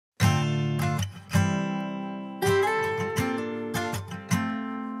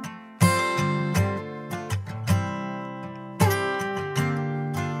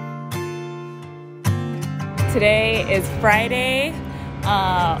Today is Friday.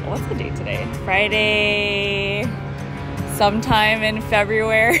 What's the date today? Friday sometime in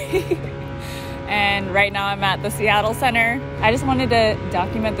February. And right now I'm at the Seattle Center. I just wanted to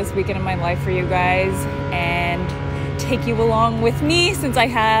document this weekend in my life for you guys and take you along with me since I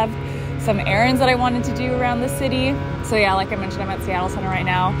have some errands that I wanted to do around the city. So yeah, like I mentioned, I'm at Seattle Center right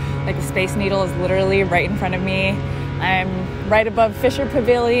now. Like the Space Needle is literally right in front of me. I'm right above Fisher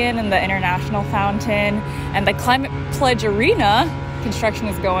Pavilion and the International Fountain, and the Climate Pledge Arena construction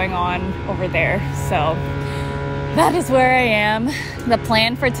is going on over there. So that is where I am. The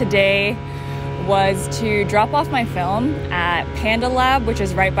plan for today was to drop off my film at Panda Lab, which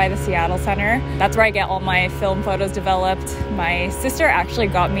is right by the Seattle Center. That's where I get all my film photos developed. My sister actually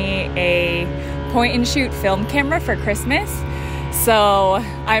got me a point and shoot film camera for Christmas. So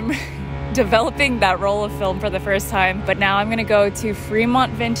I'm developing that roll of film for the first time. But now I'm gonna go to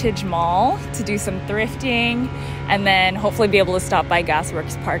Fremont Vintage Mall to do some thrifting and then hopefully be able to stop by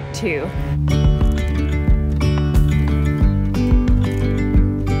Gasworks Park too.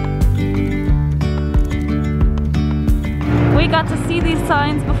 We got to see these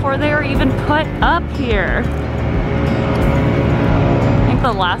signs before they were even put up here. I think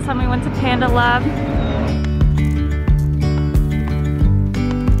the last time we went to Panda Lab.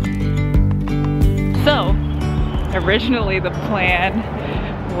 So, originally the plan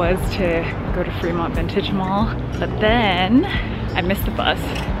was to go to Fremont Vintage Mall, but then I missed the bus.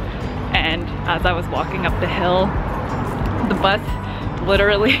 And as I was walking up the hill, the bus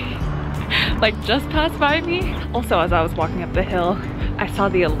literally like just passed by me. Also, as I was walking up the hill, I saw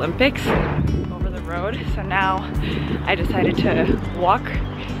the Olympics over the road. So now I decided to walk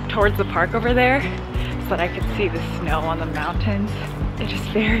towards the park over there so that I could see the snow on the mountains. It's just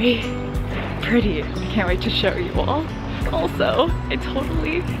very pretty. I can't wait to show you all. Also, I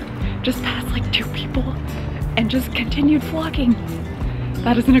totally just passed like 2 people and just continued vlogging.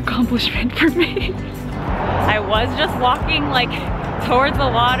 That is an accomplishment for me. I was just walking like towards the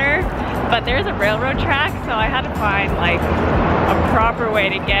water, but there's a railroad track, so I had to find like a proper way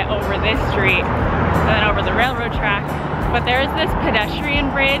to get over this street and then over the railroad track. But there's this pedestrian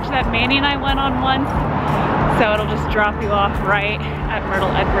bridge that Manny and I went on once, so it'll just drop you off right at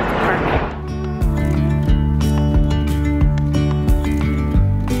Myrtle Edwards Park.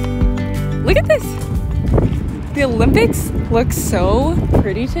 Look at this! The Olympics look so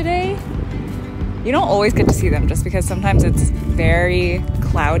pretty today. You don't always get to see them just because sometimes it's very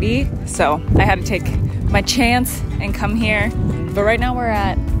cloudy. So I had to take my chance and come here. But right now we're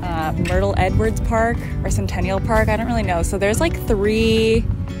at Myrtle Edwards Park or Centennial Park. I don't really know. So there's like 3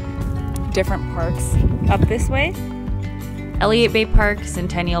 different parks up this way. Elliott Bay Park,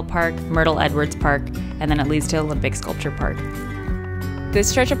 Centennial Park, Myrtle Edwards Park, and then it leads to Olympic Sculpture Park. This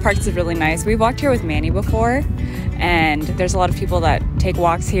stretch of parks is really nice. We walked here with Manny before, and there's a lot of people that take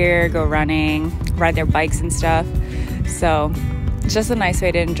walks here, go running, ride their bikes and stuff. So it's just a nice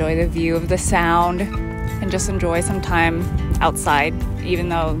way to enjoy the view of the sound and just enjoy some time outside, even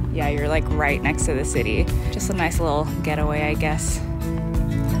though, yeah, you're like right next to the city. Just a nice little getaway, I guess.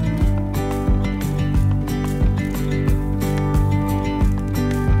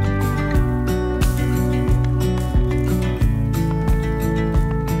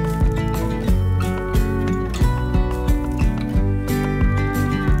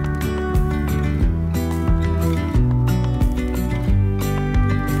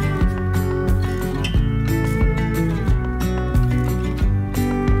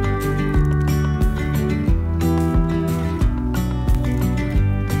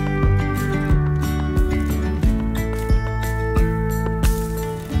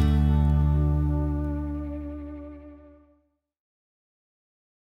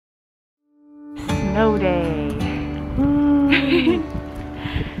 Snow day.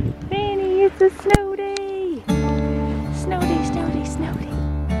 Manny, it's a snow day. Snow day, snow day, snow day.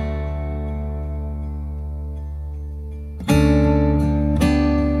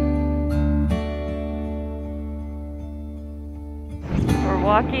 We're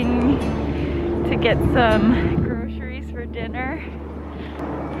walking to get some groceries for dinner.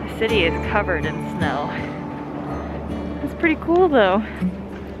 The city is covered in snow. It's pretty cool though.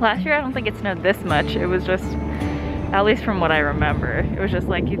 Last year I don't think it snowed this much. It was just, at least from what I remember, it was just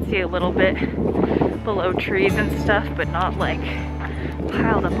like you'd see a little bit below trees and stuff, but not like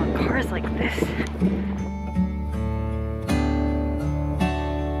piled up on cars like this.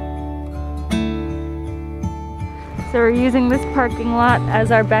 So we're using this parking lot as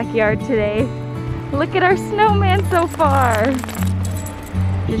our backyard today. Look at our snowman so far.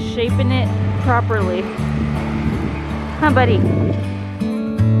 Just shaping it properly. Huh, buddy?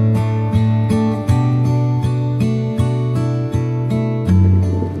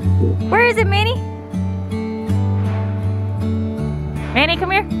 is it, Manny? Manny,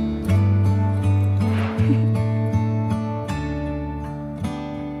 come here.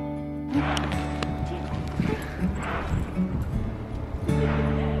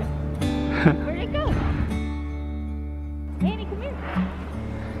 Where'd it go? Manny, come here.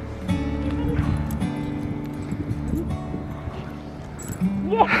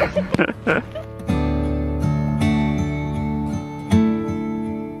 Yeah.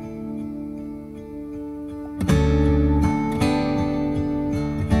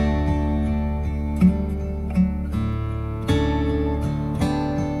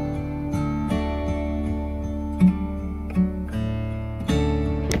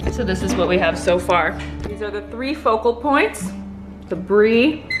 So this is what we have so far. These are the 3 focal points: the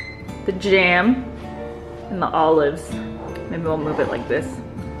brie, the jam, and the olives. Maybe we'll move it like this.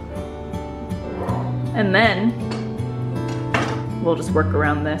 And then we'll just work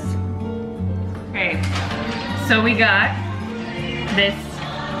around this. Okay, so we got this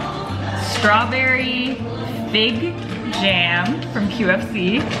strawberry fig jam from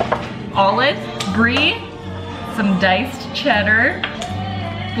QFC, olive, brie, some diced cheddar,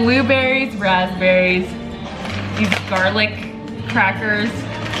 blueberries, raspberries, these garlic crackers.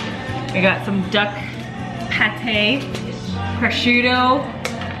 We got some duck pate, prosciutto,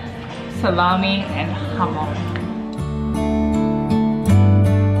 salami, and hamon.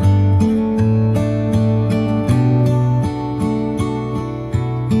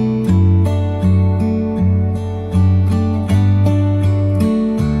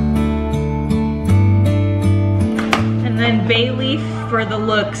 And then bay leaf for the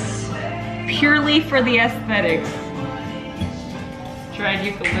looks, purely for the aesthetics. Dried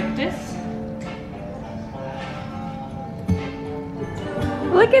eucalyptus.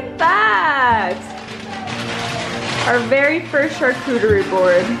 Look at that! Our very first charcuterie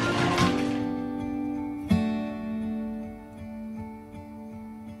board.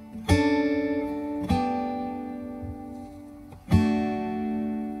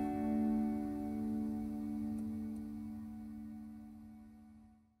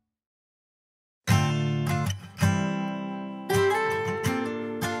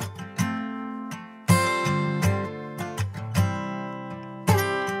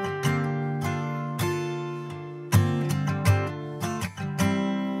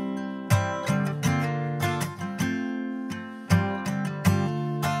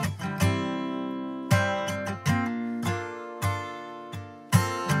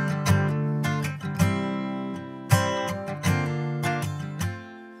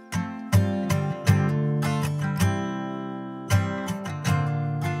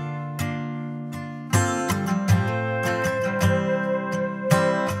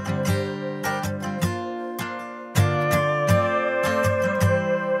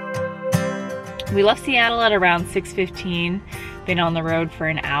 We left Seattle at around 6:15, been on the road for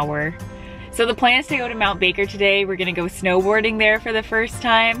an hour. So the plan is to go to Mount Baker today. We're gonna go snowboarding there for the first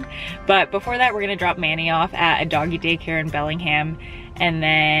time. But before that, we're gonna drop Manny off at a doggy daycare in Bellingham. And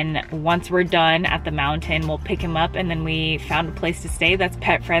then once we're done at the mountain, we'll pick him up, and then we found a place to stay that's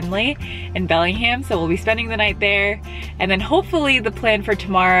pet friendly in Bellingham. So we'll be spending the night there. And then hopefully the plan for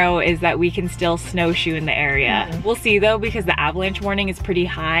tomorrow is that we can still snowshoe in the area. We'll see though, because the avalanche warning is pretty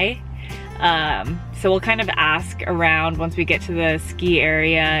high. So we'll kind of ask around once we get to the ski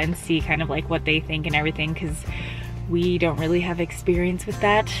area and see kind of like what they think and everything, because we don't really have experience with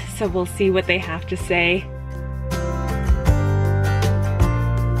that. So we'll see what they have to say.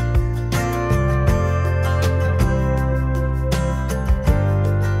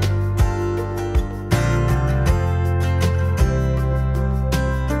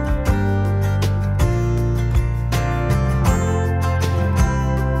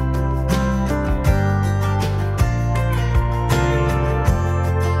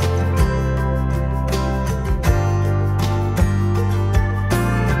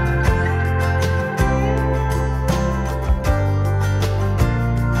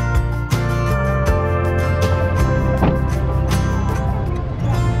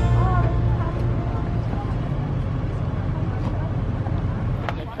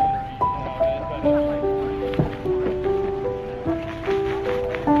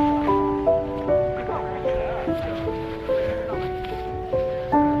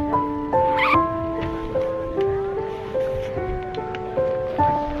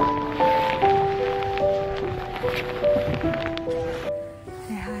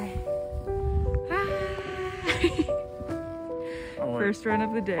 First run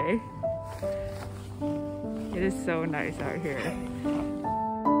of the day. It is so nice out here.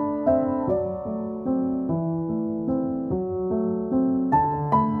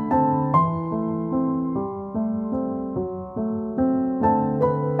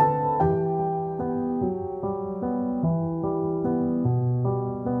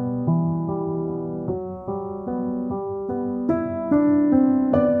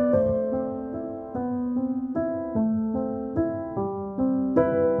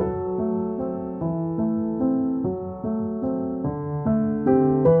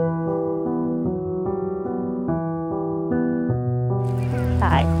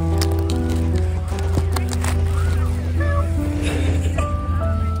 Bye.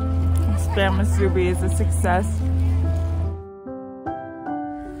 Spam musubi is a success.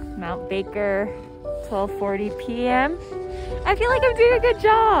 Mount Baker, 12:40 p.m. I feel like I'm doing a good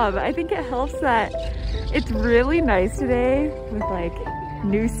job. I think it helps that it's really nice today with like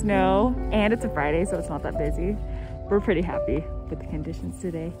new snow, and it's a Friday, so it's not that busy. We're pretty happy with the conditions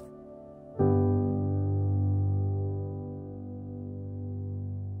today.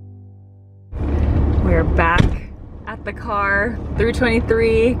 We're back at the car,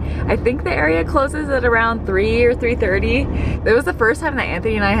 3:23. I think the area closes at around 3 or 3:30. It was the first time that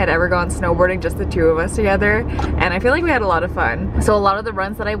Anthony and I had ever gone snowboarding, just the two of us together, and I feel like we had a lot of fun. So a lot of the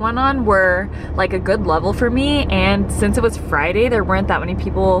runs that I went on were like a good level for me, and since it was Friday, there weren't that many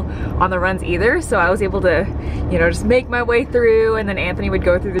people on the runs either, so I was able to, you know, just make my way through, and then Anthony would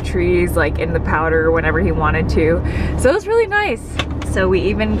go through the trees like in the powder whenever he wanted to. So it was really nice. So we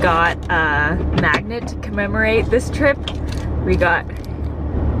even got a magnet to commemorate this trip. We got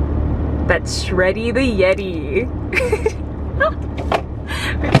that Shreddy the Yeti.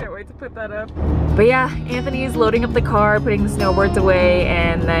 I can't wait to put that up. But yeah, Anthony's loading up the car, putting the snowboards away,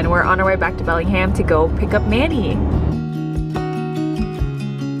 and then we're on our way back to Bellingham to go pick up Manny.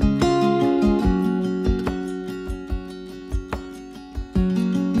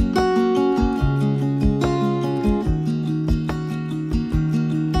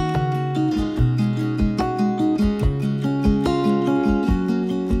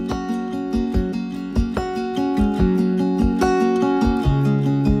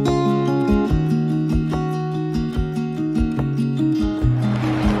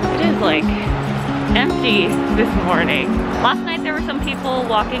 Like empty this morning. Last night there were some people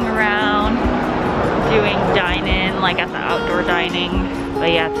walking around doing dine-in, like at the outdoor dining.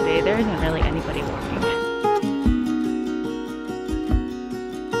 But yeah, today there isn't really anybody walking.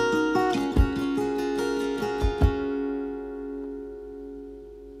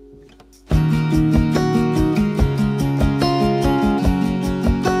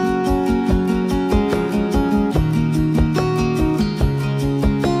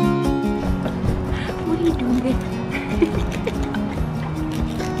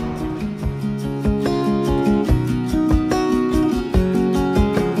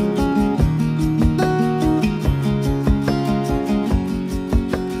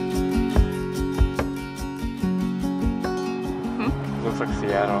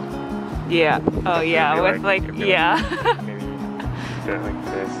 Seattle. Yeah. Oh yeah. With like yeah. Maybe like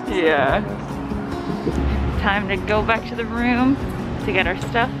this. Yeah. Time to go back to the room to get our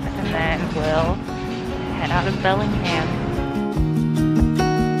stuff, and then we'll head out of Bellingham.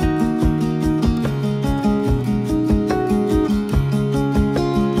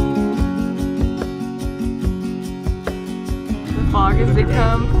 The fog has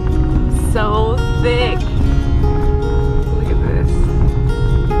become so thick.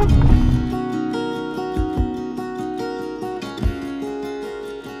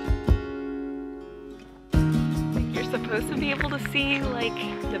 Supposed to be able to see like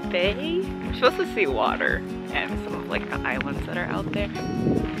the bay. We're supposed to see water and some of like the islands that are out there,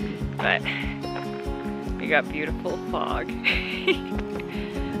 but we got beautiful fog.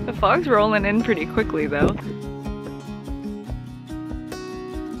 The fog's rolling in pretty quickly though.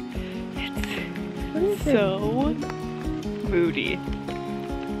 It's so moody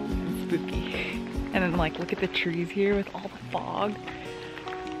and spooky. And then like look at the trees here with all the fog.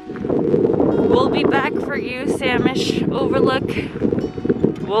 We'll be back for you, Samish Overlook.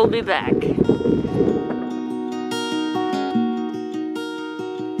 We'll be back.